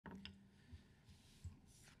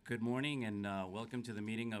Good morning and welcome to the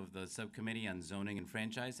meeting of the Subcommittee on Zoning and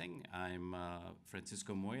Franchising. I'm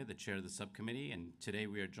Francisco Moya, the chair of the subcommittee, and today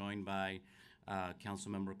we are joined by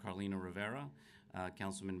Councilmember Carlina Rivera,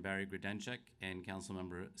 Councilman Barry Grodenchik, and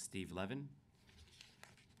Councilmember Steve Levin.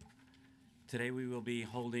 Today we will be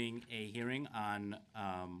holding a hearing on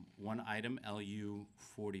one item, LU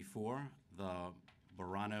 44, the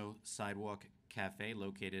Burano Sidewalk Cafe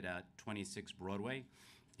located at 26 Broadway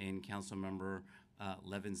in Councilmember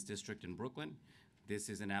Levin's district in Brooklyn. This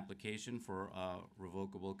is an application for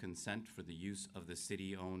revocable consent for the use of the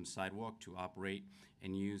city-owned sidewalk to operate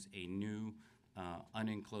and use a new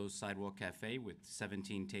unenclosed sidewalk cafe with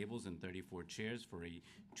 17 tables and 34 chairs for a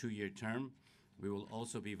 2-year term. We will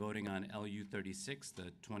also be voting on LU 36,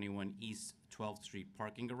 the 21 East 12th Street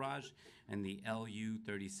parking garage, and the LU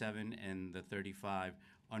 37 and the 35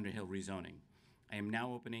 Underhill rezoning. I am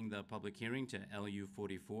now opening the public hearing to LU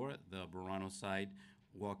 44, the Burano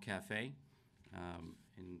Sidewalk Cafe.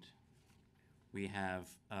 And we have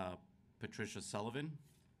Patricia Sullivan,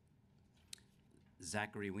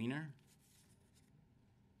 Zachary Weiner,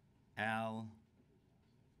 Al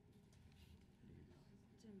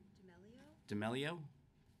D'Amelio,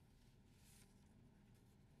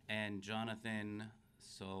 and Jonathan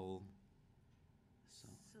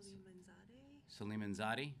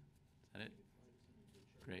Salimanzade. Is that it?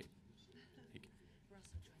 Great. We're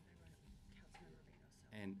also joined by Councilmember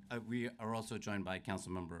Reynoso. And we are also joined by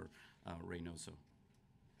Councilmember Reynoso.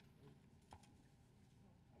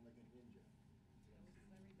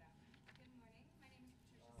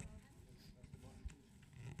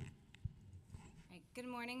 Good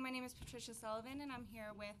morning, my name is Patricia Sullivan, and I'm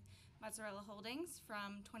here with Mozzarella Holdings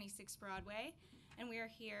from 26 Broadway, and we are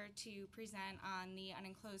here to present on the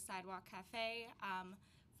unenclosed sidewalk cafe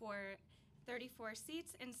for 34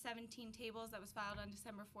 seats and 17 tables that was filed on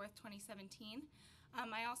December 4th, 2017.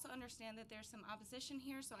 I also understand that there's some opposition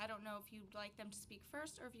here, so I don't know if you'd like them to speak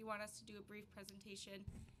first or if you want us to do a brief presentation.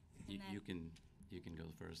 You can go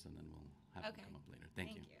first, and then we'll have them come up later.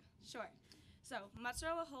 Thank you. Sure. So,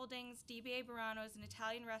 Mozzarella Holdings DBA Burano is an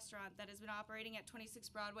Italian restaurant that has been operating at 26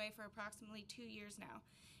 Broadway for approximately 2 years now.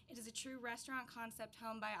 It is a true restaurant concept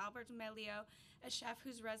helmed by Albert D'Amelio, a chef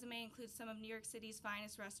whose resume includes some of New York City's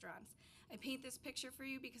finest restaurants. I paint this picture for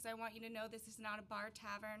you because I want you to know this is not a bar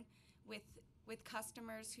tavern with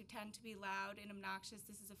customers who tend to be loud and obnoxious.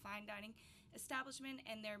 This is a fine dining establishment,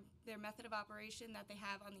 and their method of operation that they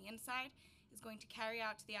have on the inside is going to carry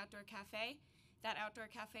out to the outdoor cafe. That outdoor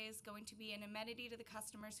cafe is going to be an amenity to the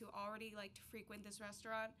customers who already like to frequent this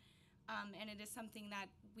restaurant, and it is something that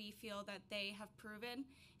we feel that they have proven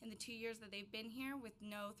in the 2 years that they've been here with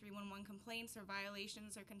no 311 complaints or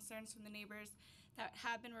violations or concerns from the neighbors that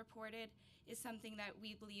have been reported is something that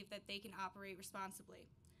we believe that they can operate responsibly.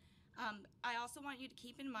 I also want you to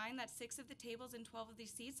keep in mind that 6 of the tables and 12 of these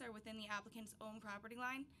seats are within the applicant's own property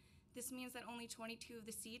line. This means that only 22 of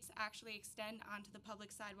the seats actually extend onto the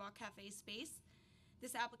public sidewalk cafe space.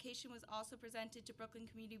 This application was also presented to Brooklyn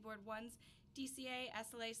Community Board 1's DCA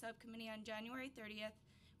SLA Subcommittee on January 30th,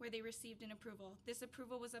 where they received an approval. This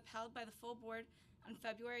approval was upheld by the full board on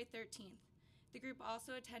February 13th. The group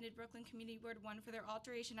also attended Brooklyn Community Board 1 for their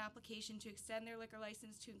alteration application to extend their liquor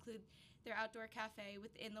license to include their outdoor cafe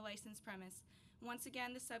within the licensed premise. Once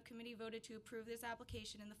again, the subcommittee voted to approve this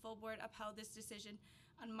application, and the full board upheld this decision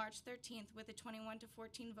on March 13th with a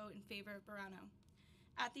 21-14 vote in favor of Burano.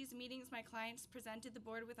 At these meetings, my clients presented the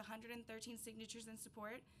board with 113 signatures in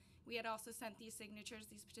support. We had also sent these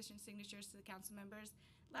petition signatures to the council members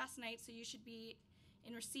last night, so you should be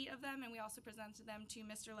in receipt of them, and we also presented them to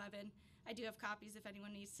Mr. Levin. I do have copies if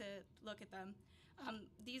anyone needs to look at them.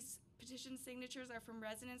 These petition signatures are from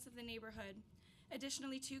residents of the neighborhood.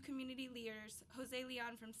 Additionally, 2 community leaders, Jose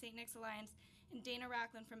Leon from St. Nick's Alliance and Dana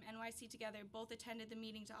Racklin from NYCC Together, both attended the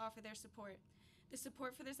meeting to offer their support. The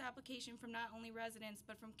support for this application from not only residents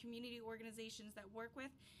but from community organizations that work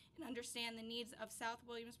with and understand the needs of South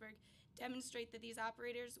Williamsburg demonstrate that these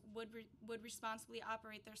operators would responsibly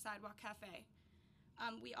operate their sidewalk cafe.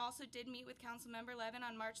 We also did meet with Councilmember Levin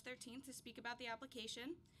on March 13th to speak about the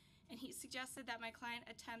application, and he suggested that my client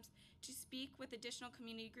attempt to speak with additional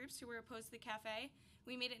community groups who were opposed to the cafe.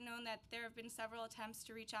 We made it known that there have been several attempts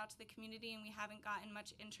to reach out to the community, and we haven't gotten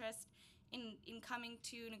much interest in coming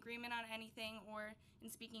to an agreement on anything or in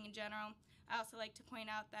speaking in general. I also like to point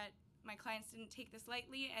out that my clients didn't take this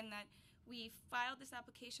lightly, and that we filed this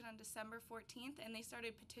application on December 14th, and they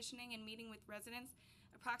started petitioning and meeting with residents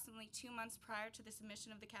approximately 2 months prior to the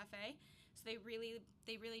submission of the cafe. So they really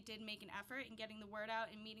did make an effort in getting the word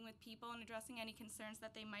out and meeting with people and addressing any concerns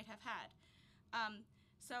that they might have had.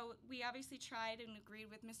 So we obviously tried and agreed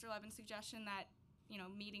with Mr. Levin's suggestion that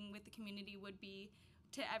meeting with the community would be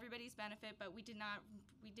to everybody's benefit, but we did not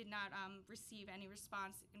receive any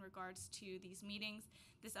response in regards to these meetings.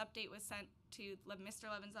 This update was sent to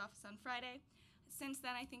Mr. Levin's office on Friday. Since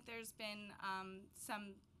then, I think there's been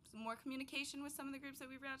some more communication with some of the groups that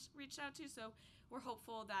we've reached out to, so we're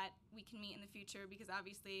hopeful that we can meet in the future, because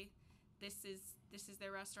obviously this is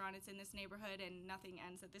their restaurant, it's in this neighborhood, and nothing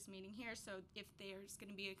ends at this meeting here. So if there's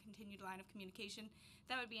going to be a continued line of communication,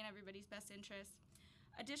 that would be in everybody's best interest.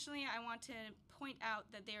 Additionally, I want to point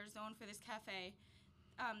out that they are zoned for this cafe.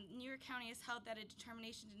 New York County has held that a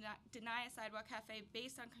determination to deny a sidewalk cafe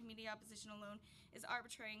based on community opposition alone is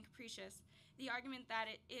arbitrary and capricious. The argument that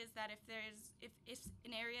it is that if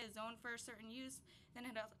an area is zoned for a certain use, then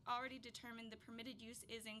it has already determined the permitted use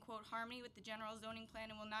is in, quote, harmony with the general zoning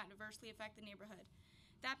plan and will not adversely affect the neighborhood.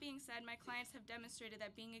 That being said, my clients have demonstrated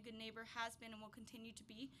that being a good neighbor has been and will continue to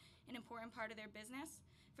be an important part of their business.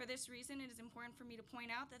 For this reason, it is important for me to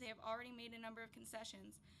point out that they have already made a number of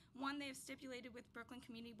concessions. One, they have stipulated with Brooklyn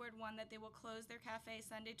Community Board 1 that they will close their cafe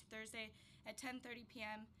Sunday to Thursday at 10:30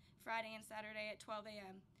 p.m., Friday and Saturday at 12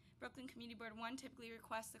 a.m. Brooklyn Community Board 1 typically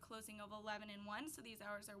requests a closing of 11 and 1, so these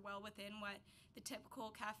hours are well within what the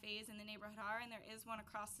typical cafes in the neighborhood are, and there is one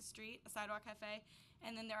across the street, a sidewalk cafe,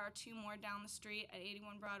 and then there are two more down the street at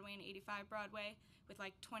 81 Broadway and 85 Broadway with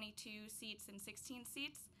like 22 seats and 16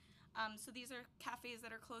 seats. So these are cafes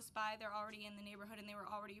that are close by, they're already in the neighborhood, and they were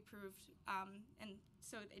already approved, and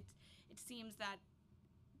so it seems that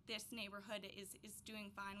this neighborhood is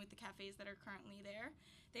doing fine with the cafes that are currently there.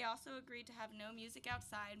 They also agreed to have no music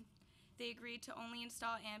outside. They agreed to only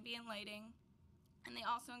install ambient lighting, and they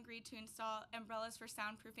also agreed to install umbrellas for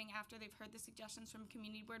soundproofing after they've heard the suggestions from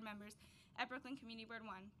community board members at Brooklyn Community Board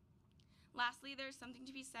 1. Lastly, there's something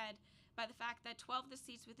to be said by the fact that 12 of the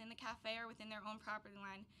seats within the cafe are within their own property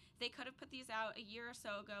line. They could have put these out a year or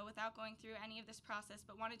so ago without going through any of this process,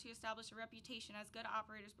 but wanted to establish a reputation as good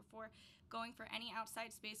operators before going for any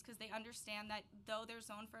outside space, because they understand that though they're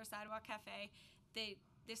zoned for a sidewalk cafe,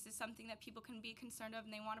 this is something that people can be concerned of,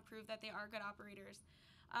 and they want to prove that they are good operators.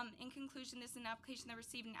 In conclusion, this is an application that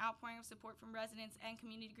received an outpouring of support from residents and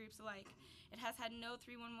community groups alike. It has had no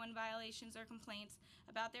 311 violations or complaints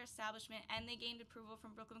about their establishment, and they gained approval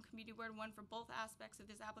from Brooklyn Community Board 1 for both aspects of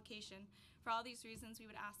this application. For all these reasons, we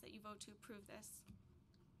would ask that you vote to approve this.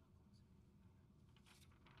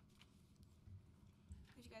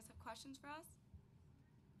 Did you guys have questions for us?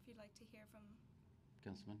 If you'd like to hear from...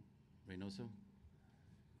 Councilman Reynoso?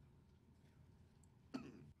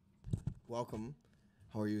 Welcome.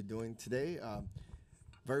 How are you doing today?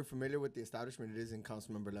 Very familiar with the establishment. It is in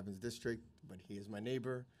Councilmember Levin's district, but he is my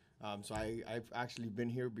neighbor. So I've actually been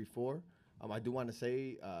here before. I do want to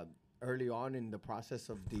say early on in the process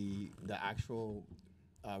of the actual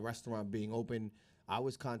restaurant being open, I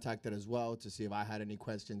was contacted as well to see if I had any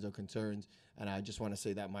questions or concerns. And I just want to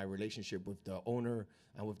say that my relationship with the owner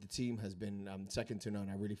and with the team has been second to none.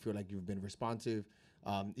 I really feel like you've been responsive.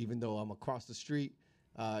 Even though I'm across the street,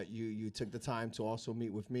 you took the time to also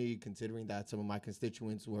meet with me, considering that some of my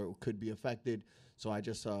constituents could be affected. So I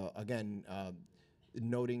just, again,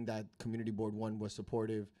 noting that Community Board 1 was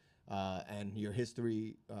supportive, and your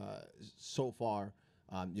history so far,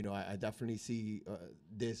 I definitely see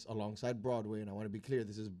this alongside Broadway, and I want to be clear,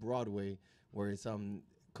 this is Broadway, where it's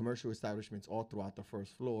commercial establishments all throughout the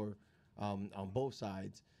first floor on both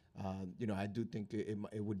sides. I do think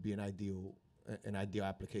it would be an ideal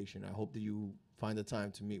application. I hope that you find the time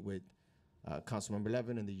to meet with Councilmember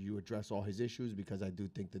Levin and that you address all his issues, because I do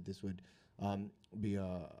think that this would be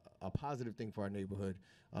a positive thing for our neighborhood,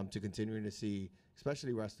 to continuing to see,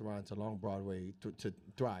 especially restaurants along Broadway, to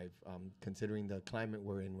thrive, considering the climate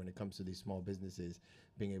we're in when it comes to these small businesses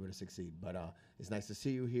being able to succeed. But it's nice to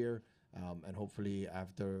see you here, and hopefully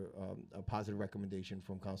after a positive recommendation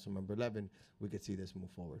from Councilmember Levin, we could see this move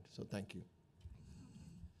forward. So thank you.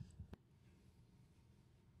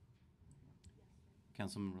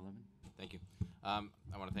 Councilmember Levin? Thank you.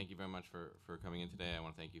 I want to thank you very much for coming in today. I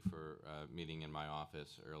want to thank you for meeting in my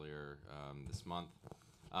office earlier this month.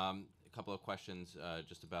 A couple of questions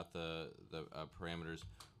just about the parameters.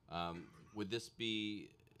 Would this be,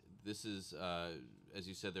 as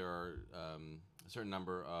you said, there are a certain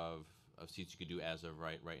number of seats you could do as of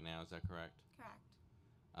right now, is that correct?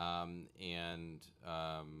 Correct. And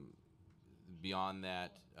beyond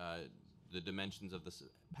that, the dimensions of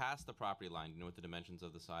past the property line, do you know what the dimensions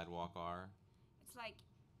of the sidewalk are? It's like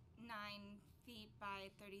 9 feet by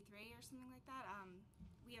 33 or something like that.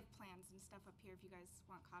 We have plans and stuff up here if you guys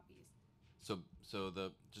want copies. So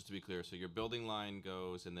just to be clear, so your building line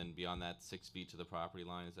goes, and then beyond that, 6 feet to the property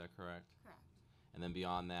line, is that correct? Correct. And then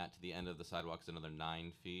beyond that to the end of the sidewalk is another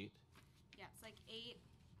 9 feet? Yeah, it's like 8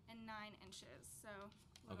 and 9 inches. So.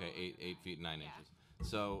 a Okay, little under 8 feet 9 Yeah. inches.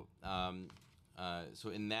 So, so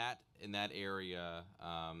in that area,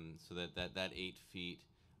 so that 8 feet,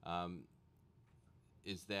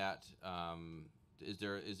 is that is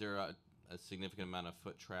there a significant amount of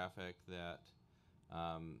foot traffic that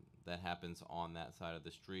that happens on that side of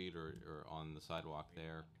the street or on the sidewalk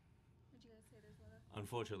there? Would you guys say there's a lot of?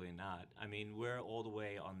 Unfortunately not. I mean, we're all the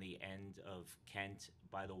way on the end of Kent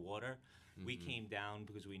by the water. We came down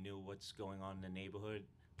because we knew what's going on in the neighborhood.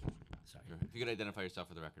 Sorry. Sure. If you could identify yourself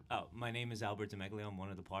for the record. Oh, my name is Albert DeMeglio. I'm one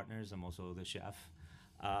of the partners. I'm also the chef.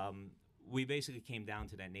 We basically came down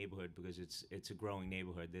to that neighborhood because it's a growing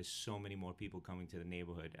neighborhood. There's so many more people coming to the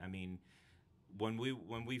neighborhood. I mean, when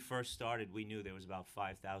we first started, we knew there was about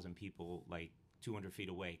 5,000 people like 200 feet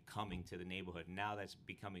away coming to the neighborhood. Now that's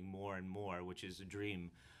becoming more and more, which is a dream.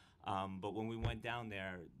 But when we went down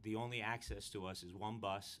there, the only access to us is one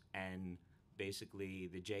bus and basically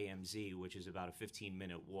the JMZ, which is about a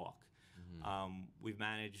 15-minute walk. We've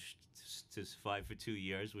managed to survive for 2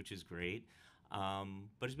 years, which is great.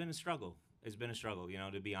 But it's been a struggle. It's been a struggle, you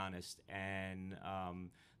know, to be honest. And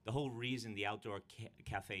the whole reason the outdoor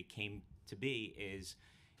cafe came to be is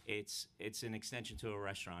it's an extension to a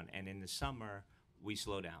restaurant. And in the summer, we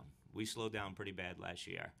slow down. We slowed down pretty bad last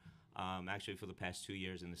year. Actually, for the past 2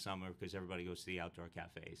 years in the summer, because everybody goes to the outdoor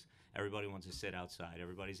cafes. Everybody wants to sit outside.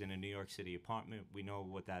 Everybody's in a New York City apartment. We know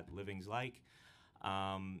what that living's like.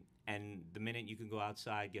 And the minute you can go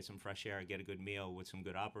outside, get some fresh air, get a good meal with some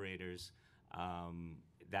good operators,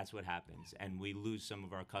 that's what happens. And we lose some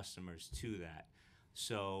of our customers to that.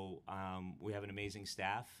 So we have an amazing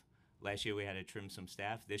staff. Last year we had to trim some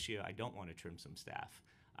staff. This year I don't want to trim some staff.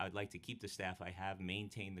 I would like to keep the staff I have,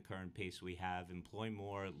 maintain the current pace we have, employ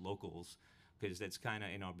more locals, because that's kind of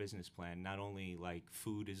in our business plan. Not only like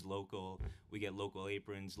food is local, we get local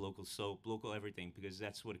aprons, local soap, local everything, because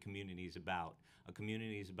that's what a community is about. A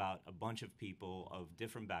community is about a bunch of people of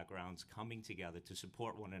different backgrounds coming together to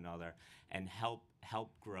support one another and help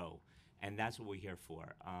grow. And that's what we're here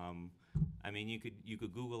for. I mean, you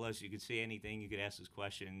could Google us, you could say anything, you could ask us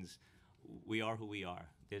questions. We are who we are.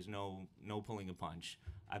 There's no pulling a punch.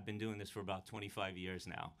 I've been doing this for about 25 years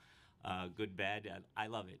now. Good, bad, I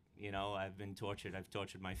love it. You know, I've been tortured. I've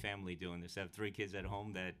tortured my family doing this. I have 3 kids at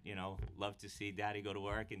home that, you know, love to see daddy go to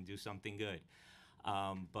work and do something good.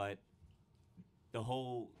 But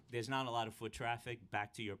there's not a lot of foot traffic,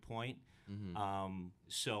 back to your point.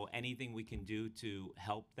 So anything we can do to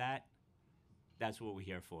help that's what we're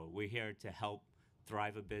here for. We're here to help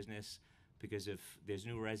thrive a business, because if there's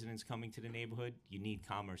new residents coming to the neighborhood, you need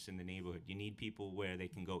commerce in the neighborhood. You need people where they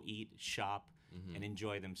can go eat, shop, and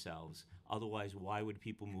enjoy themselves. Otherwise, why would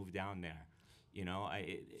people move down there? You know,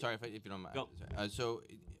 Sorry if you don't mind. Go. So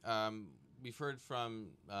we've heard from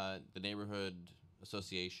the neighborhood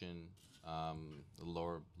association, the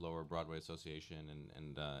Lower Broadway Association,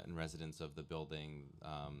 and residents of the building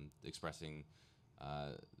expressing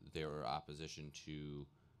their opposition to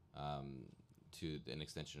an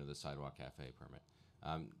extension of the sidewalk cafe permit.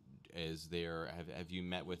 Have you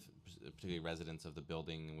met with particularly residents of the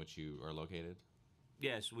building in which you are located?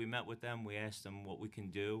 Yes, we met with them. We asked them what we can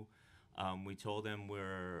do. We told them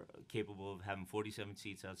we're capable of having 47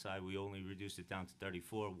 seats outside. We only reduced it down to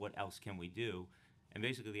 34. What else can we do? And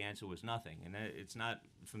basically the answer was nothing. And it's not,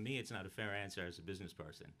 for me, it's not a fair answer as a business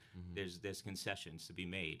person. There's concessions to be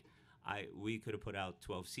made. We could have put out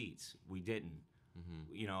 12 seats. We didn't.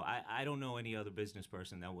 You know, I don't know any other business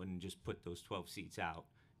person that wouldn't just put those 12 seats out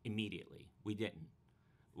immediately. We didn't.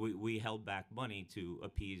 We held back money to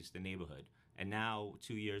appease the neighborhood. And now,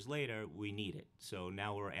 2 years later, we need it. So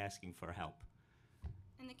now we're asking for help.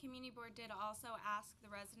 And the community board did also ask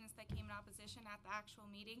the residents that came in opposition at the actual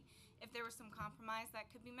meeting if there was some compromise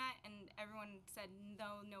that could be met, and everyone said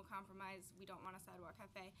no compromise, we don't want a sidewalk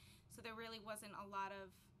cafe. So there really wasn't a lot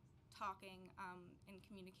of talking and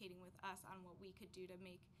communicating with us on what we could do to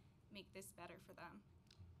make this better for them.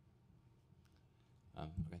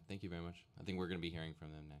 Okay, thank you very much. I think we're going to be hearing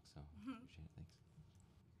from them next, so appreciate it. Thanks.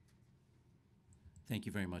 Thank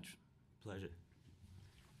you very much. Pleasure.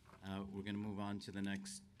 We're going to move on to the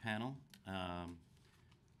next panel.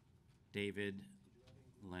 David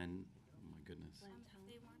Len, oh my goodness, They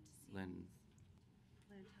want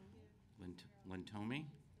to see. Lentomi?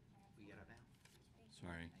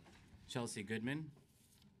 Sorry. Chelsea Goodman.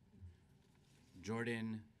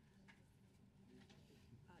 Jordan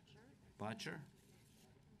Botcher.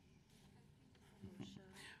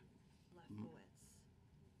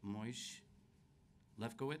 Moish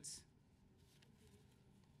Lefkowitz.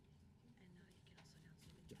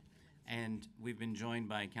 And we've been joined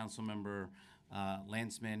by Councilmember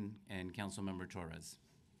Landsman and Councilmember Torres.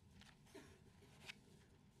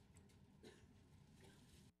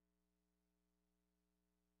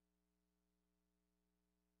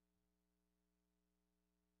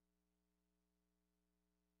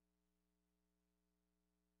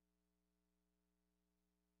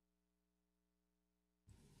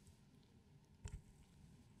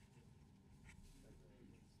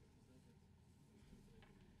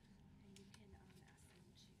 And you can ask them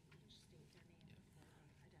to each state their name before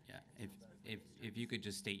Yeah, identifying. if you could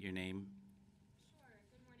just state your name. Sure.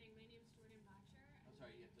 Good morning. My name is Jordan Botcher. I'm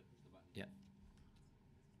sorry, you have to push the button. Yeah.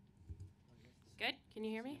 Good. Can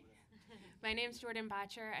you hear me? My name's Jordan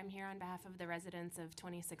Botcher. I'm here on behalf of the residents of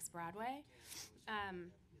 26 Broadway.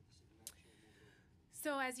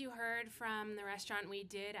 So as you heard from the restaurant, we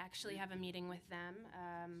did actually have a meeting with them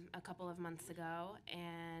a couple of months ago,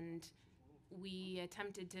 and we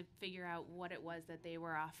attempted to figure out what it was that they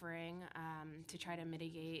were offering to try to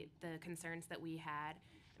mitigate the concerns that we had.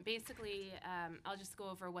 Basically, I'll just go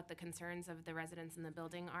over what the concerns of the residents in the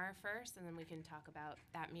building are first, and then we can talk about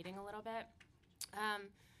that meeting a little bit.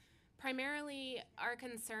 Primarily, our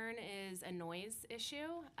concern is a noise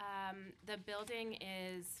issue. The building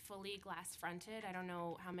is fully glass fronted. I don't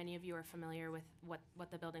know how many of you are familiar with what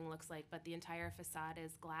the building looks like, but the entire facade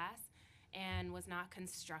is glass and was not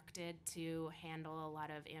constructed to handle a lot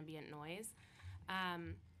of ambient noise.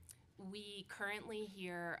 We currently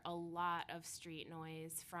hear a lot of street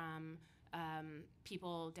noise from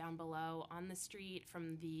people down below on the street,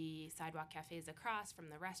 from the sidewalk cafes across, from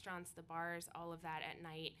the restaurants, the bars, all of that at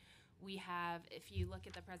night. We have, if you look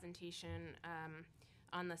at the presentation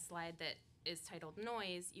on the slide that is titled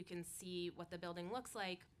Noise, you can see what the building looks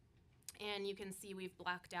like, and you can see we've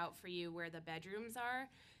blocked out for you where the bedrooms are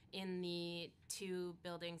in the two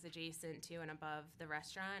buildings adjacent to and above the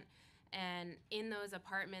restaurant. And in those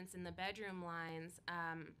apartments, in the bedroom lines,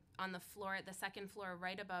 on the floor, the second floor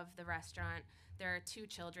right above the restaurant, there are two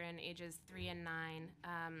children, ages 3 and 9.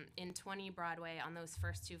 In 20 Broadway, on those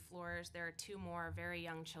first two floors, there are two more very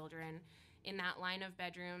young children. In that line of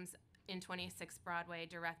bedrooms in 26 Broadway,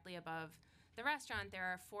 directly above the restaurant, there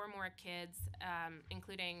are 4 more kids,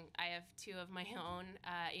 including I have 2 of my own,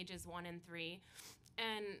 ages 1 and 3.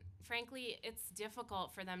 And frankly, it's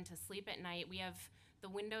difficult for them to sleep at night. We have the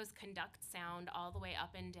windows conduct sound all the way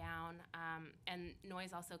up and down, and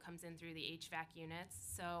noise also comes in through the HVAC units.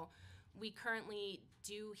 So we currently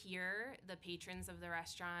do hear the patrons of the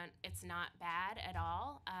restaurant. It's not bad at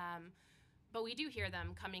all, but we do hear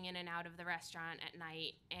them coming in and out of the restaurant at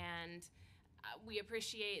night. And we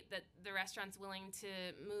appreciate that the restaurant's willing to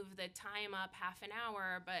move the time up half an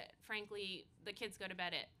hour, but frankly, the kids go to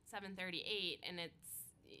bed at 7:38, and it's,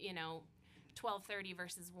 12:30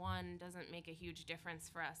 versus 1 doesn't make a huge difference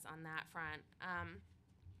for us on that front.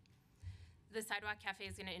 The Sidewalk Cafe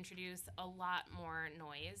is going to introduce a lot more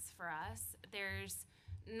noise for us. There's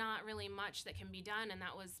not really much that can be done, and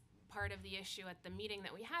that was part of the issue at the meeting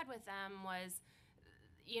that we had with them was,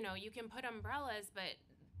 you can put umbrellas, but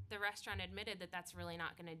the restaurant admitted that that's really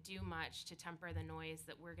not going to do much to temper the noise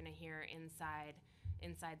that we're going to hear inside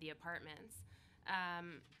the apartments.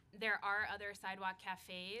 There are other sidewalk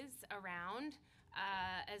cafes around.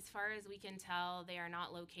 As far as we can tell, they are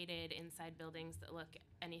not located inside buildings that look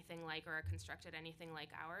anything like or are constructed anything like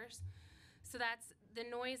ours. So the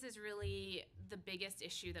noise is really the biggest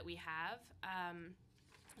issue that we have.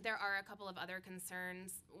 There are a couple of other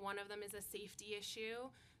concerns. One of them is a safety issue.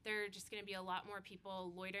 There are just going to be a lot more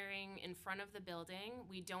people loitering in front of the building.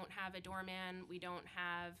 We don't have a doorman. We don't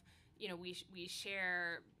have, we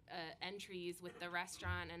share entries with the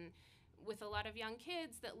restaurant, and with a lot of young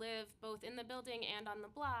kids that live both in the building and on the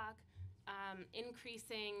block,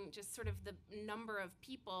 increasing just sort of the number of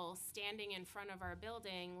people standing in front of our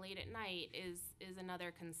building late at night is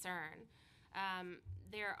another concern.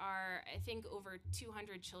 There are, I think, over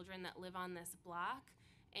 200 children that live on this block,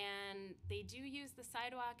 and they do use the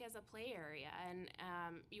sidewalk as a play area. And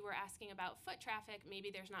you were asking about foot traffic.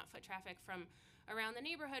 Maybe there's not foot traffic from around the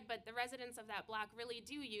neighborhood, but the residents of that block really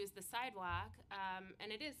do use the sidewalk,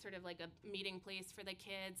 and it is sort of like a meeting place for the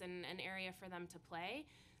kids and an area for them to play.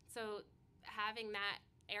 So having that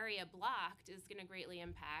area blocked is going to greatly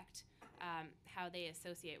impact how they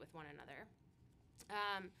associate with one another.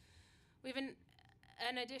 We have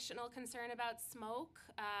an additional concern about smoke.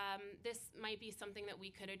 This might be something that we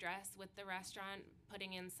could address with the restaurant,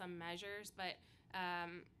 putting in some measures, but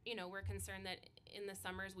we're concerned that in the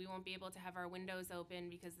summers we won't be able to have our windows open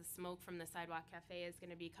because the smoke from the Sidewalk Cafe is going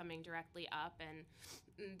to be coming directly up, and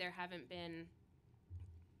there haven't been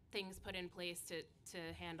things put in place to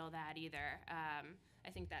handle that either. I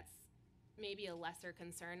think that's maybe a lesser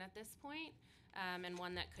concern at this point. and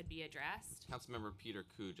one that could be addressed. Councilmember Peter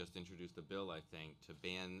Koo just introduced a bill, I think, to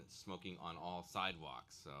ban smoking on all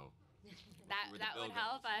sidewalks. So That Where the that bill would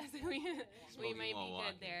help us. we Smoking might while be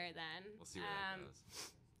walking. good there then. we'll see where that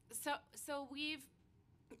goes. So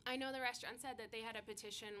I know the restaurant said that they had a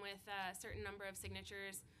petition with a certain number of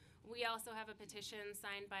signatures. We also have a petition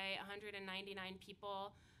signed by 199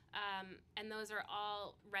 people, and those are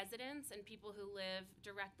all residents and people who live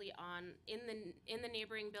directly in the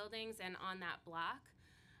neighboring buildings and on that block.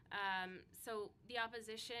 So the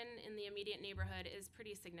opposition in the immediate neighborhood is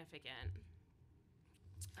pretty significant.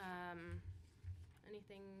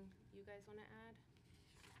 Anything you guys want to add?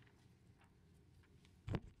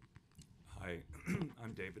 Hi,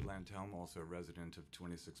 I'm David Lantelm, also a resident of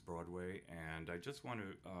 26 Broadway, and I just want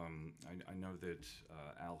to, I know that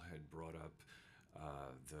Al had brought up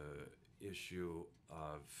the issue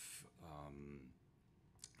of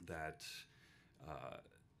that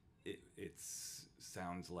it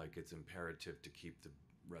sounds like it's imperative to keep the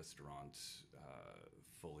restaurant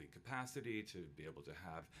fully capacity, to be able to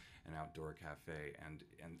have an outdoor cafe,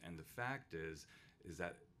 and the fact is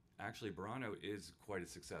that actually Burano is quite a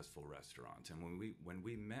successful restaurant, and when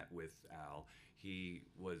we met with Al, he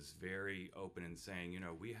was very open in saying, you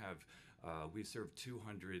know, we serve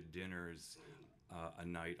 200 dinners a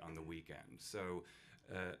night on the weekend. So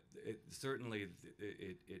it certainly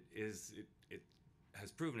it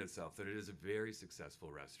has proven itself that it is a very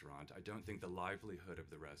successful restaurant. I don't think the livelihood of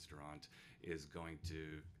the restaurant is going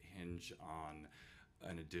to hinge on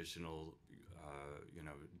an additional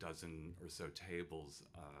dozen or so tables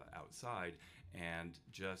outside, and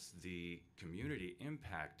just the community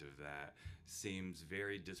impact of that seems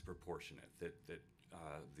very disproportionate, that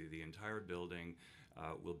the entire building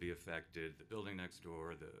will be affected, the building next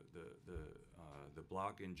door, the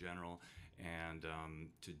block in general, and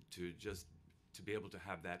to be able to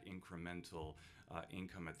have that incremental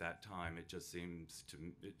income at that time, it just seems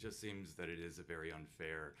that it is a very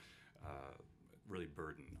unfair really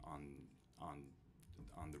burden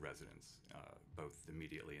on the residents, both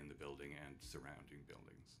immediately in the building and surrounding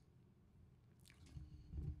buildings.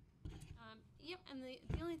 Yep, and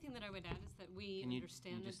the only thing that I would add is that we Can you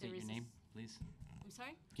understand just that there state is your name, please? I'm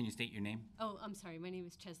sorry? Can you state your name? Oh, I'm sorry. My name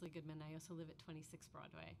is Chesley Goodman. I also live at 26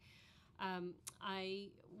 Broadway.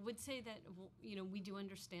 I would say that, we do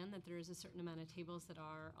understand that there is a certain amount of tables that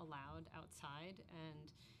are allowed outside,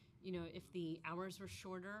 and if the hours were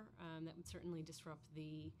shorter, that would certainly disrupt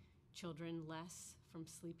the children less from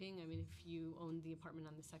sleeping. I mean, if you owned the apartment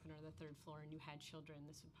on the second or the third floor and you had children,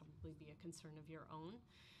 this would probably be a concern of your own.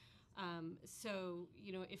 So,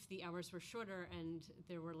 if the hours were shorter and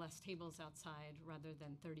there were less tables outside rather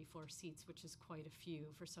than 34 seats, which is quite a few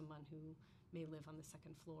for someone who may live on the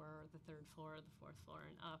second floor or the third floor or the fourth floor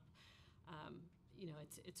and up,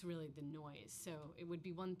 it's really the noise. So it would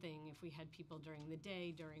be one thing if we had people during the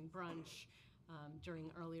day, during brunch, during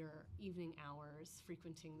earlier evening hours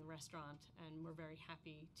frequenting the restaurant, and we're very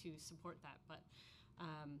happy to support that. But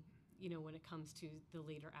when it comes to the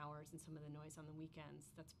later hours and some of the noise on the weekends,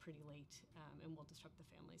 that's pretty late, and will disrupt the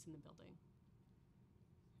families in the building.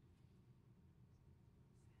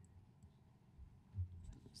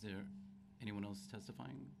 Is there anyone else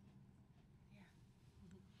testifying?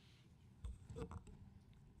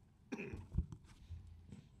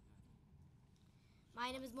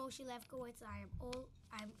 My name is Moshe Lefkowitz.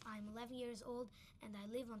 I'm 11 years old, and I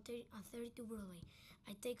live on 32 Broadway.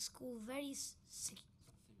 I take school very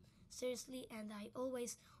seriously, and I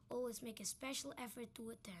always make a special effort to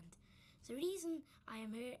attend. The reason I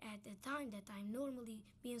am here at the time that I normally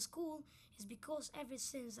be in school is because ever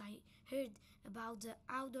since I heard about the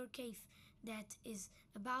outdoor cave that is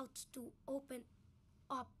about to open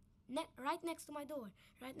up right next to my door,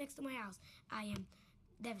 right next to my house, I am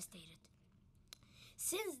devastated.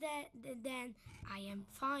 Since then, I am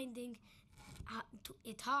finding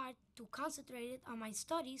it hard to concentrate on my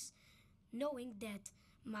studies, knowing that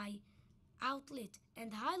my outlet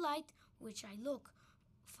and highlight, which I look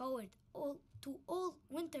forward all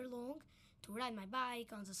winter long, to ride my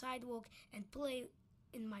bike on the sidewalk and play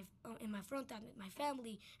in my front yard with my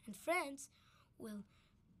family and friends, will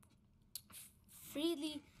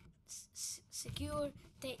freely secure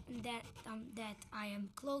that I am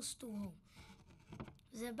close to home.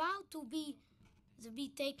 It's about to be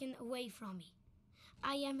taken away from me.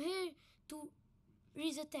 I am here to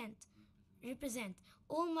represent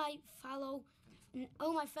all my fellow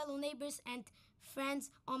neighbors and friends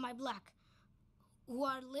on my block who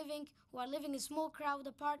are living in small crowd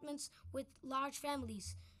apartments with large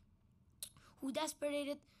families, who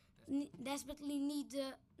desperately need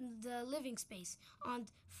the living space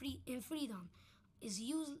in freedom.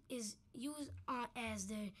 used as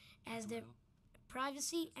their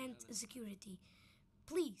privacy and security.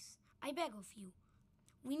 Please, I beg of you.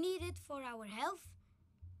 We need it for our health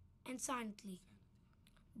and sanity.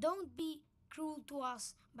 Don't be cruel to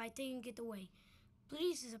us by taking it away.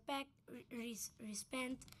 Please respect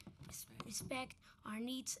our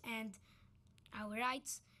needs and our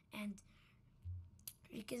rights, and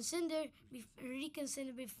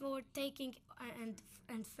reconsider before taking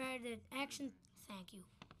and further action. Thank you.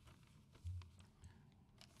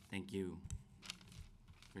 Thank you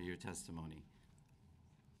for your testimony.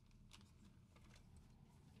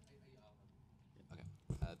 Okay.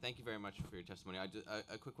 Thank you very much for your testimony.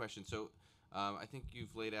 A quick question. So, I think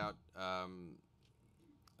you've laid out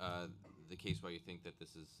the case why you think that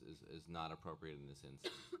this is not appropriate in this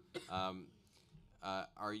instance.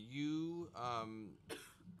 Are you?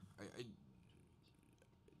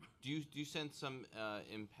 Do you sense some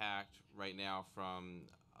impact right now from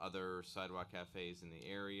other sidewalk cafes in the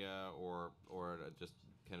area, or just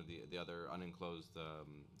kind of the other unenclosed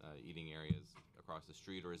eating areas across the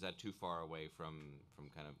street, or is that too far away from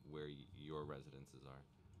kind of where your residences are?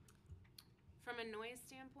 From a noise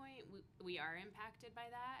standpoint, we are impacted by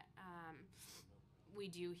that. We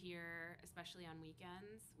do hear, especially on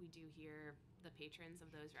weekends, we do hear the patrons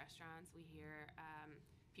of those restaurants. We hear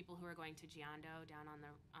people who are going to Giando down on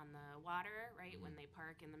the water, right, when they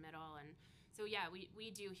park in the middle. And so, yeah, we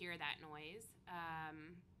do hear that noise.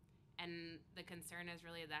 And the concern is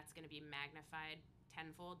really that's going to be magnified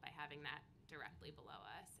tenfold by having that directly below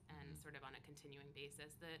us and sort of on a continuing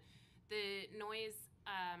basis. The noise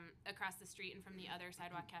across the street and from the other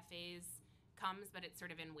sidewalk cafes comes, but it's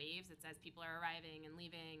sort of in waves. It's as people are arriving and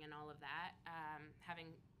leaving and all of that.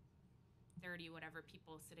 Having 30 whatever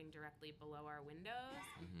people sitting directly below our windows,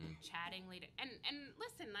 chatting late. And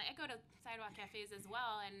listen, I go to sidewalk cafes as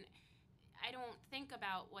well, and I don't think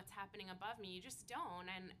about what's happening above me. You just don't.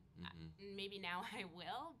 And maybe now I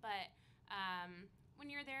will, but when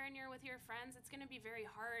you're there and you're with your friends, it's going to be very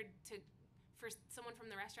hard for someone from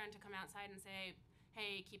the restaurant to come outside and say,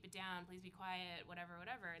 hey, keep it down, please be quiet, whatever.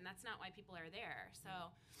 And that's not why people are there. So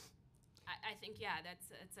I think, yeah,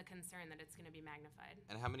 it's a concern that it's going to be magnified.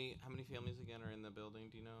 And how many families again are in the building?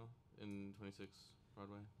 Do you know, in 26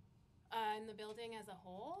 Broadway? In the building as a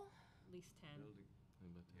whole? At least 10.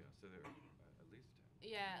 Yeah, so there are at least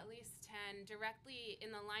 10. Yeah, at least 10. Directly in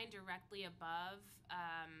the line directly above,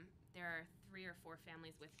 there are 3 or 4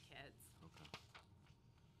 families with kids. Okay.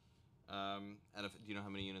 And do you know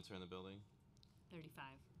how many units are in the building? 35.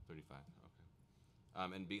 35. Okay.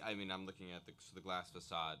 I'm looking at the glass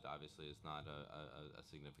facade. Obviously, is not a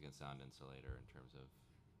significant sound insulator in terms of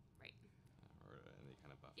right or any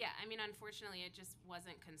kind of buffer. Yeah, unfortunately, it just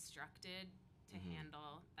wasn't constructed to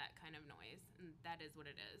handle that kind of noise, and that is what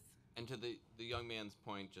it is. And to the young man's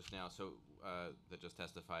point just now, so that just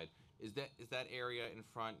testified, is that area in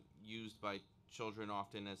front used by children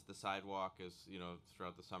often as the sidewalk, as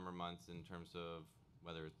throughout the summer months, in terms of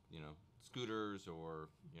whether scooters or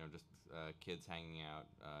just kids hanging out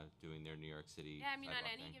doing their New York City. Yeah, on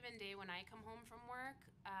any thing? given day when I come home from work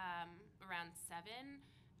around 7,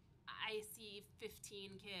 I see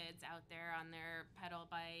 15 kids out there on their pedal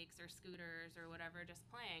bikes or scooters or whatever, just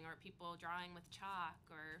playing, or people drawing with chalk,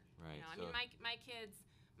 or right. My kids,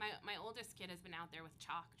 my oldest kid has been out there with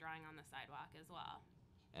chalk drawing on the sidewalk as well.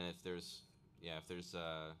 And if there's 8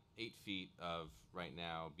 feet of right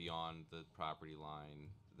now beyond the property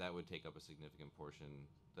line, that would take up a significant portion.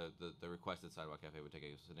 The requested sidewalk cafe would take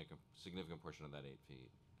a significant portion of that 8 feet,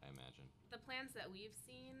 I imagine. The plans that we've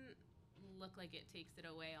seen look like it takes it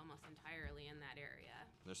away almost entirely in that area.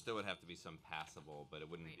 There still would have to be some passable, but it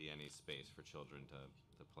wouldn't Right. be any space for children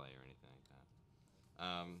to play or anything like that.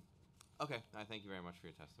 Okay, I thank you very much for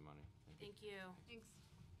your testimony. Thank you. Thanks.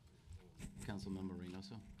 Councilmember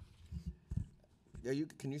Reynoso? Yeah,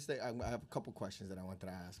 can you stay? I have a couple questions that I wanted to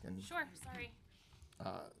ask. And Sure, sorry.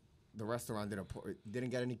 the restaurant didn't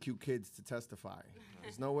get any cute kids to testify.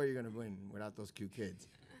 There's no way you're gonna win without those cute kids.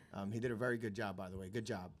 He did a very good job, by the way. Good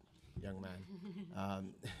job, young man.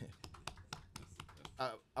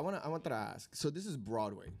 I wanted to ask. So this is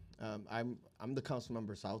Broadway. I'm the council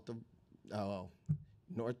member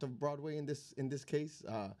north of Broadway in this case.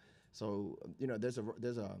 So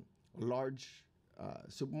there's a large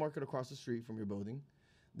supermarket across the street from your building.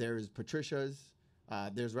 There's Patricia's.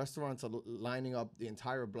 There's restaurants lining up the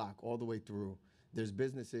entire block all the way through. There's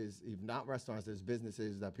businesses, if not restaurants, there's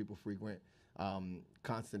businesses that people frequent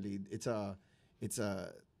constantly.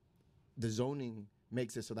 The zoning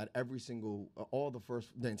makes it so that every single,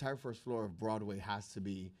 the entire first floor of Broadway has to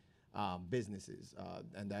be businesses,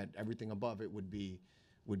 and that everything above it would be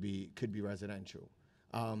could be residential.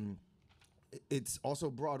 It's also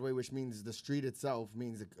Broadway, which means the street itself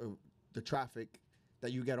means the traffic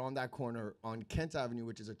that you get on that corner on Kent Avenue,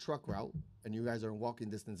 which is a truck route, and you guys are in walking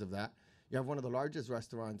distance of that. You have one of the largest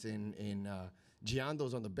restaurants in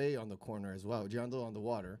Giando's on the bay on the corner as well. Giando on the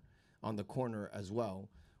water on the corner as well.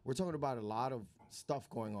 We're talking about a lot of stuff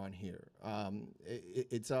going on here.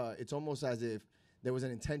 It's almost as if there was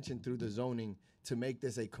an intention through the zoning to make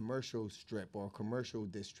this a commercial strip or a commercial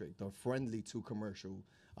district or friendly to commercial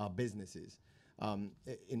businesses.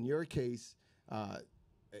 In your case,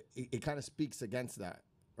 it kind of speaks against that,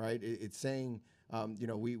 right? It's saying,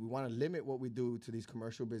 we want to limit what we do to these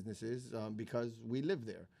commercial businesses because we live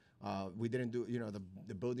there. We didn't do,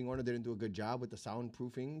 the building owner didn't do a good job with the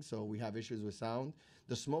soundproofing, so we have issues with sound.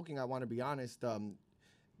 The smoking, I want to be honest,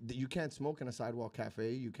 you can't smoke in a sidewalk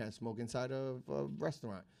cafe. You can't smoke inside of a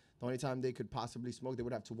restaurant. The only time they could possibly smoke, they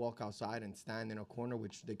would have to walk outside and stand in a corner,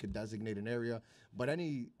 which they could designate an area. But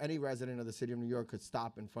any resident of the city of New York could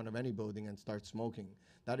stop in front of any building and start smoking.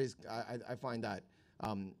 That is, I find that,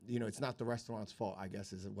 it's not the restaurant's fault, I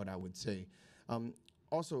guess, is what I would say.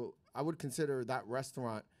 Also, I would consider that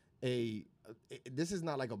restaurant this is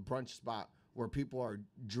not like a brunch spot where people are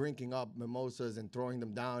drinking up mimosas and throwing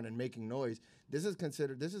them down and making noise. This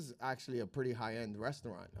is actually a pretty high-end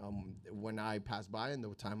restaurant. When I passed by and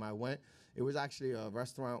the time I went, it was actually a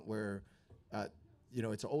restaurant where,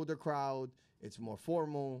 it's an older crowd, it's more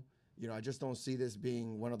formal. I just don't see this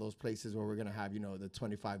being one of those places where we're going to have, the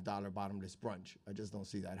 $25 bottomless brunch. I just don't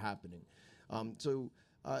see that happening. And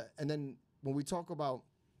then when we talk about,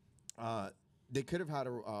 they could have had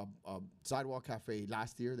a sidewalk cafe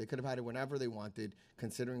last year. They could have had it whenever they wanted,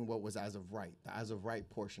 considering what was as of right, the as of right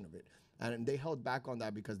portion of it. And they held back on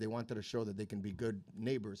that because they wanted to show that they can be good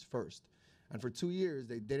neighbors first. And for 2 years,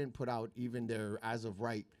 they didn't put out even their as of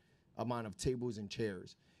right amount of tables and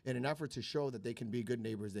chairs in an effort to show that they can be good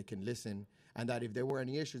neighbors, they can listen, and that if there were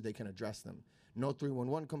any issues, they can address them. No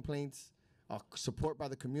 311 complaints, support by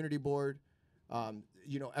the community board,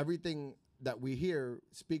 everything that we hear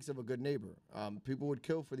speaks of a good neighbor. People would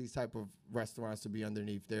kill for these type of restaurants to be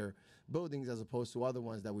underneath their buildings as opposed to other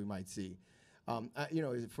ones that we might see.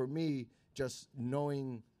 For me, just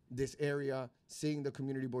knowing this area, seeing the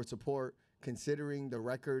community board support, considering the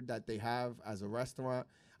record that they have as a restaurant,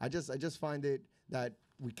 I just find it that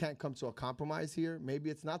we can't come to a compromise here.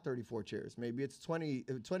 Maybe it's not 34 chairs. Maybe it's 20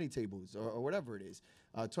 tables or whatever it is,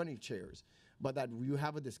 20 chairs. But that you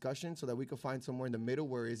have a discussion so that we can find somewhere in the middle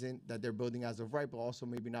where it isn't that they're building as of right, but also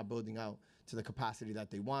maybe not building out to the capacity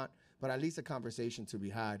that they want. But at least a conversation to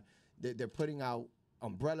be had. They're putting out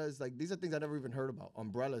umbrellas. Like, these are things I never even heard about.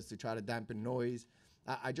 Umbrellas to try to dampen noise.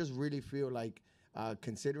 I just really feel like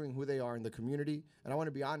considering who they are in the community, and I want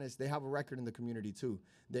to be honest, they have a record in the community too.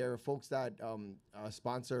 There are folks that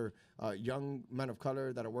sponsor young men of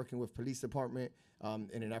color that are working with police department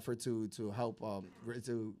in an effort to help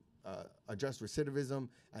address recidivism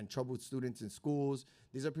and troubled students in schools.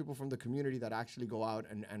 These are people from the community that actually go out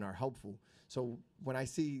and are helpful. So when I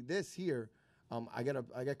see this here, I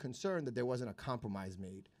get concerned that there wasn't a compromise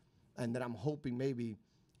made, and that I'm hoping maybe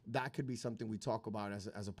that could be something we talk about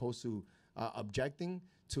as opposed to objecting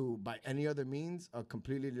to, by any other means, a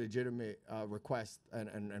completely legitimate request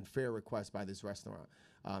and fair request by this restaurant.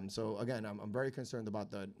 So again, I'm very concerned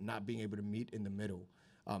about the not being able to meet in the middle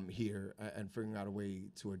here and figuring out a way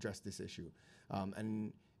to address this issue.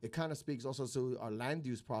 And it kind of speaks also to our land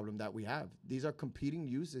use problem that we have. These are competing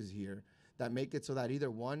uses here that make it so that either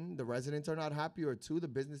one, the residents are not happy, or two, the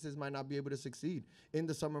businesses might not be able to succeed in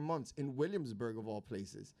the summer months, in Williamsburg of all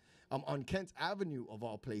places, on Kent Avenue of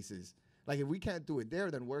all places. Like, if we can't do it there,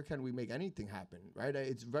 then where can we make anything happen, right?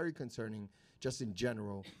 It's very concerning just in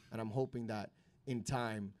general, and I'm hoping that in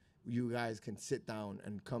time you guys can sit down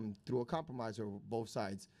and come through a compromise where both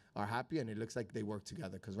sides are happy and it looks like they work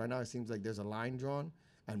together. Because right now it seems like there's a line drawn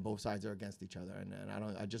and both sides are against each other,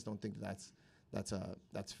 and I just don't think that's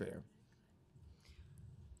fair.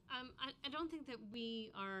 I don't think that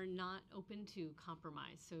we are not open to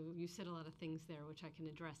compromise. So you said a lot of things there, which I can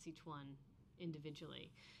address each one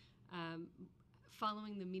individually.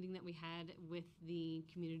 Following the meeting that we had with the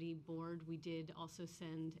community board, we did also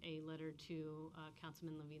send a letter to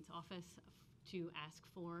Councilman Levine's office to ask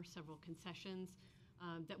for several concessions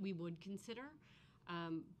that we would consider.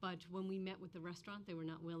 But when we met with the restaurant, they were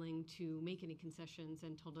not willing to make any concessions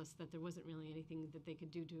and told us that there wasn't really anything that they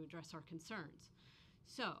could do to address our concerns.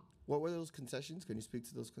 So, what were those concessions? Can you speak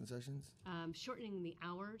to those concessions? Shortening the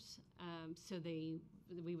hours so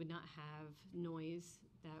we would not have noise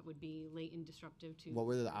that would be late and disruptive to. What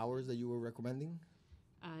were the hours that you were recommending?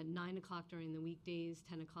 9 o'clock during the weekdays,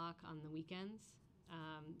 10 o'clock on the weekends.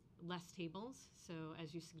 less tables. So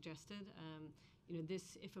as you suggested,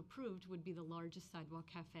 this, if approved, would be the largest sidewalk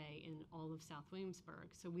cafe in all of South Williamsburg.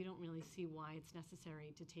 So we don't really see why it's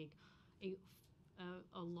necessary to take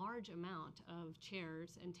a large amount of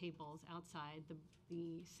chairs and tables outside,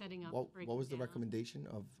 the setting up. What was the breaking down. recommendation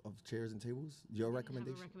of chairs and tables? Your We didn't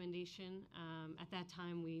recommendation? have a recommendation. At that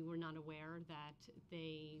time, we were not aware that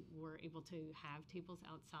they were able to have tables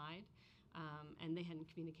outside, and they hadn't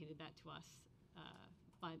communicated that to us.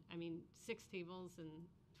 But I mean, 6 tables and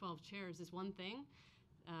 12 chairs is one thing.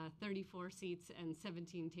 34 seats and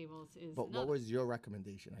 17 tables is But another. what was your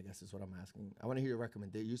recommendation, I guess is what I'm asking. I want to hear your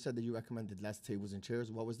recommendation. You said that you recommended less tables and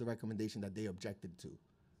chairs. What was the recommendation that they objected to?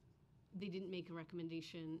 They didn't make a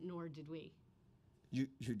recommendation, nor did we. You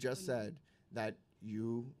just said that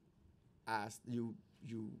you asked, you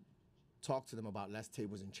talked to them about less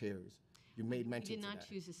tables and chairs. You made We mention did to not that.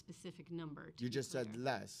 choose a specific number. To You be just said clear.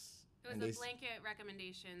 less. It and was they a blanket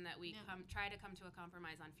recommendation that we Yeah. try to come to a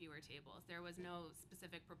compromise on fewer tables. There was no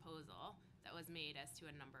specific proposal that was made as to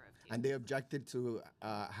a number of tables. And they objected to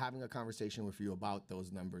having a conversation with you about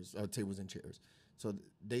those numbers, tables and chairs. So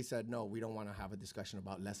they said, no, we don't want to have a discussion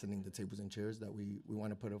about lessening the tables and chairs that we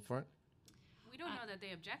want to put up front. We don't know that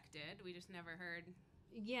they objected. We just never heard.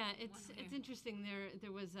 Yeah, it's One way. interesting.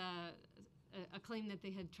 There was a claim that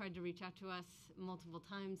they had tried to reach out to us multiple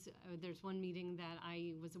times. There's one meeting that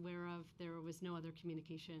I was aware of. There was no other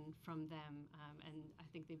communication from them, and I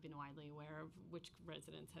think they've been widely aware of which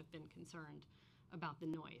residents have been concerned about the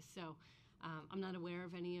noise. So I'm not aware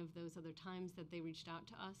of any of those other times that they reached out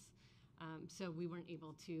to us. So we weren't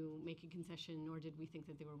able to make a concession, nor did we think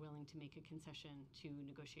that they were willing to make a concession to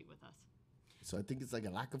negotiate with us. So I think it's like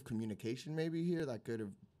a lack of communication maybe here that could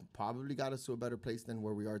have probably got us to a better place than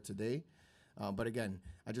where we are today. But again,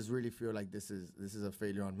 I just really feel like this is a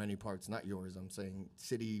failure on many parts, not yours. I'm saying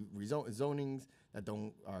city zonings that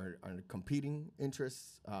are competing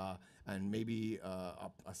interests, and maybe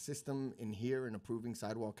a system in here in approving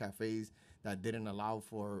sidewalk cafes that didn't allow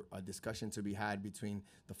for a discussion to be had between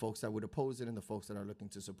the folks that would oppose it and the folks that are looking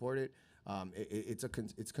to support it.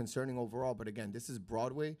 It's concerning overall. But again, this is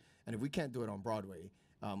Broadway, and if we can't do it on Broadway,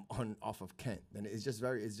 off of Kent, then it's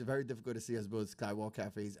very difficult to see us build skywalk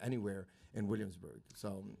cafes anywhere in Williamsburg.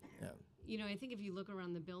 So, yeah. I think if you look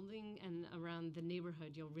around the building and around the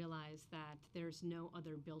neighborhood, you'll realize that there's no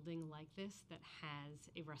other building like this that has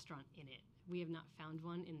a restaurant in it. We have not found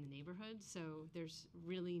one in the neighborhood, so there's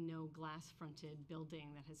really no glass-fronted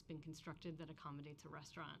building that has been constructed that accommodates a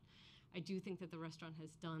restaurant. I do think that the restaurant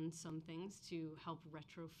has done some things to help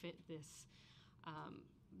retrofit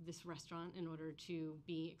this restaurant in order to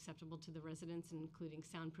be acceptable to the residents, including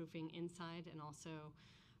soundproofing inside and also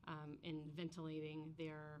in ventilating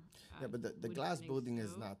their Yeah, but the wood glass burning building is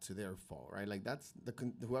stove. not to their fault, right? Like that's the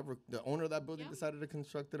owner of that building Yeah. decided to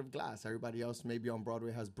construct it of glass. Everybody else maybe on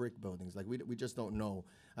Broadway has brick buildings. Like we just don't know.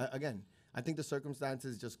 Again, I think the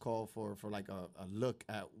circumstances just call for like a look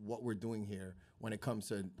at what we're doing here when it comes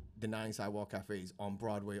to denying sidewalk cafes on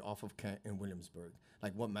Broadway off of Kent in Williamsburg.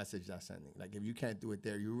 Like what message that's sending? Like if you can't do it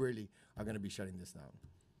there, you really are going to be shutting this down.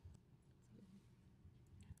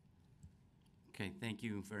 Okay, thank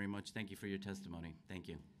you very much. Thank you for your testimony. Thank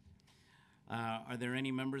you. Are there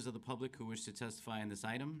any members of the public who wish to testify on this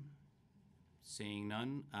item? Seeing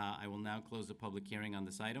none, I will now close the public hearing on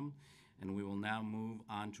this item, and we will now move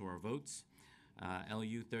on to our votes.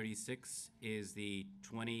 LU 36 is the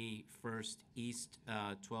 21st East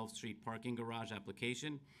 12th Street parking garage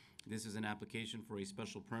application. This is an application for a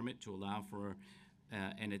special permit to allow for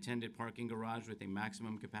an attended parking garage with a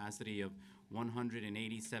maximum capacity of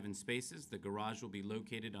 187 spaces. The garage will be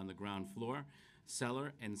located on the ground floor,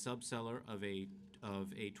 cellar, and subcellar of a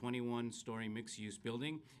 21-story mixed-use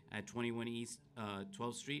building at 21 East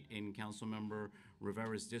 12th Street in Councilmember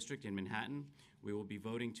Rivera's district in Manhattan. We will be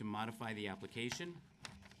voting to modify the application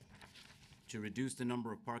to reduce the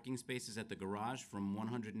number of parking spaces at the garage from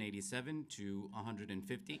 187 to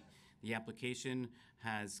 150. The applicant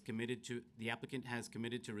has committed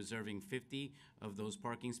to reserving 50 of those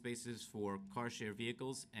parking spaces for car share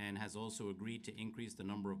vehicles and has also agreed to increase the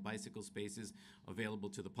number of bicycle spaces available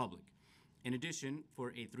to the public. In addition, for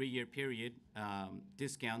a 3-year period,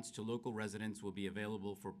 discounts to local residents will be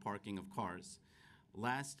available for parking of cars.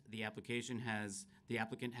 Last, the applicant has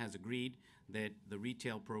agreed that the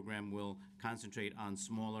retail program will concentrate on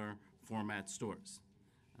smaller format stores.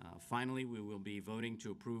 Finally, we will be voting to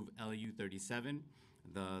approve LU 37,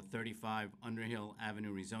 the 35 Underhill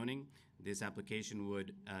Avenue rezoning. This application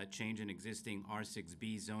would change an existing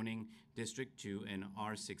R6B zoning district to an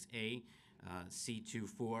R6A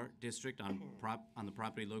C24 district on the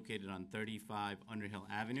property located on 35 Underhill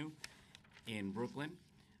Avenue. in Brooklyn.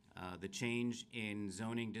 The change in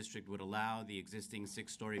zoning district would allow the existing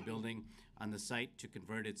 6-story building on the site to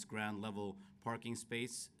convert its ground level parking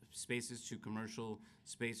spaces to commercial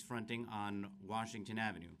space fronting on Washington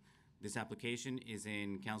Avenue. This application is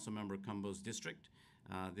in Councilmember Cumbo's district.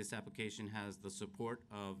 This application has the support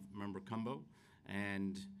of Member Cumbo,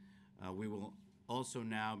 and we will also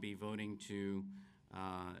now be voting to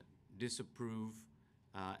disapprove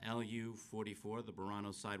LU 44, the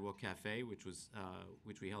Burano Sidewalk Cafe, which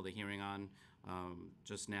we held a hearing on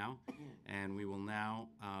just now, and we will now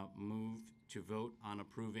move to vote on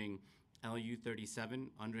approving LU 37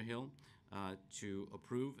 Underhill to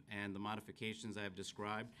approve, and the modifications I have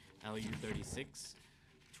described, LU 36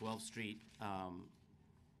 12th Street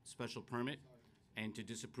special permit, and to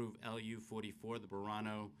disapprove LU 44, the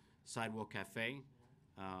Burano Sidewalk Cafe.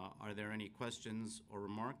 Are there any questions or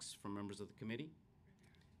remarks from members of the committee?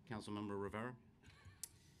 Councilmember Rivera.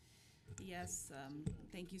 Yes,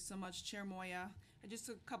 thank you so much, Chair Moya. Just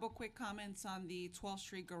a couple quick comments on the 12th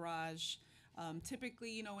Street garage.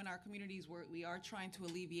 Typically, in our communities we are trying to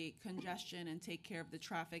alleviate congestion and take care of the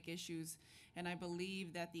traffic issues. And I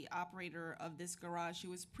believe that the operator of this garage, who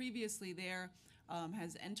was previously there,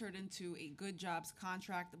 has entered into a good jobs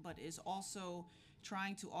contract, but is also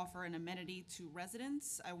trying to offer an amenity to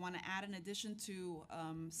residents. I want to add, in addition to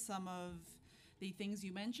some of the things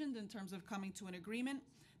you mentioned in terms of coming to an agreement,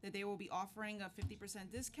 that they will be offering a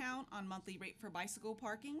 50% discount on monthly rate for bicycle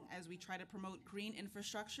parking as we try to promote green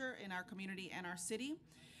infrastructure in our community and our city.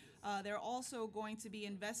 They're also going to be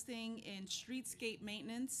investing in streetscape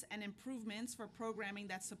maintenance and improvements for programming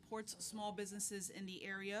that supports small businesses in the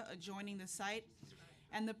area adjoining the site.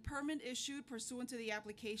 And the permit issued pursuant to the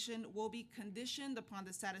application will be conditioned upon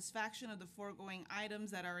the satisfaction of the foregoing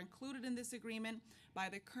items that are included in this agreement by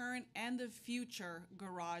the current and the future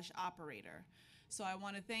garage operator. So I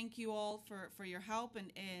want to thank you all for your help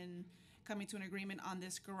in coming to an agreement on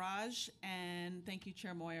this garage, and thank you,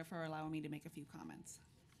 Chair Moya, for allowing me to make a few comments.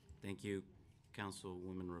 Thank you,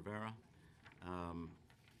 Councilwoman Rivera.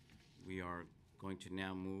 We are going to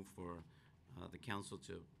now move for the council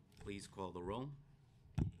to please call the roll.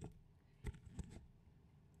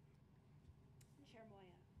 Chair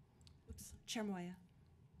Moya. Oops, Chair Moya.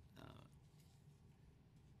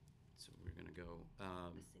 So we're going to go. A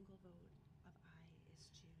single vote of aye is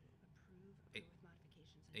to approve with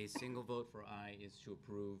modifications. A single vote for aye is to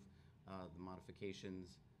approve the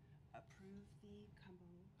modifications. Approve the combo.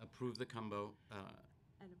 Approve the combo.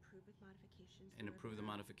 And approve with modifications. And approve the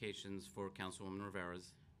modifications for Councilwoman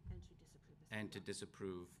Rivera's. And to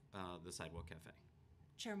disapprove the sidewalk. And to disapprove the Sidewalk Cafe.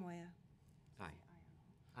 Chair Moya. Aye.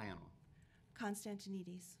 Aye on all.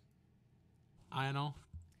 Constantinides. Aye on all.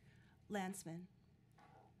 Landsman.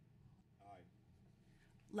 Aye.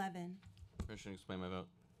 Levin. Permission to explain my vote.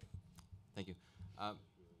 Thank you.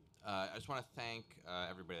 I just want to thank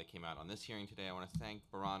everybody that came out on this hearing today. I want to thank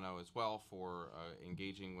Burano as well for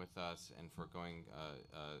engaging with us and for going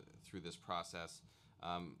through this process.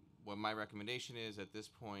 What my recommendation is at this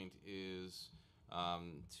point is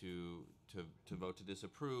to vote to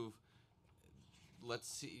disapprove. Let's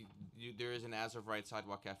see. There is an as-of-right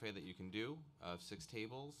sidewalk cafe that you can do of 6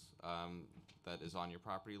 tables that is on your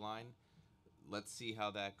property line. Let's see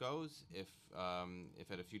how that goes. If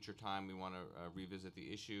at a future time we want to revisit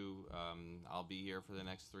the issue, I'll be here for the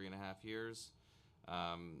next 3.5 years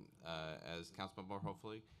as council member,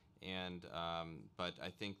 hopefully. And but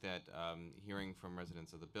I think that hearing from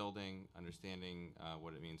residents of the building, understanding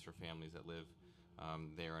what it means for families that live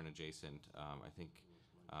there and adjacent, I think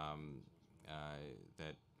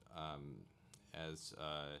that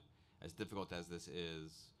as difficult as this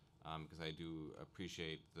is, because I do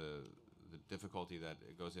appreciate the difficulty that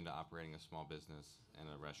goes into operating a small business and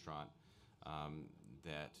a restaurant,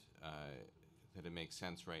 that it makes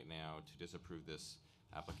sense right now to disapprove this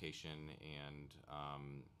application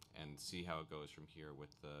and see how it goes from here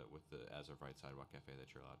with the as of right sidewalk cafe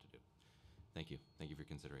that you're allowed to do. Thank you. Thank you for your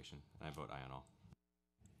consideration. And I vote aye on all.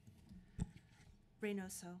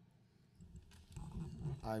 Reynoso.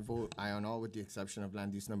 I vote aye on all with the exception of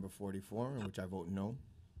land use number 44, in which I vote no.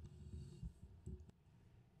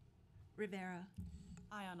 Rivera.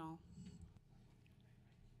 Aye on all.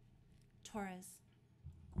 Torres.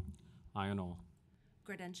 Aye on all.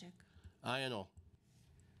 Grodenchik. Aye on all.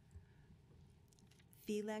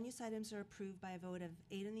 The land use items are approved by a vote of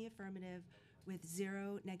 8 in the affirmative with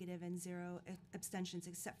 0 negative and 0 abstentions,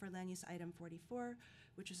 except for land use item 44,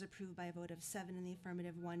 which was approved by a vote of 7 in the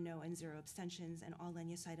affirmative, 1 no, and 0 abstentions, and all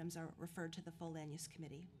land use items are referred to the full land use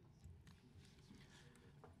committee.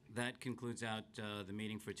 That concludes out the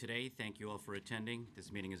meeting for today. Thank you all for attending.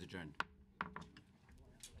 This meeting is adjourned.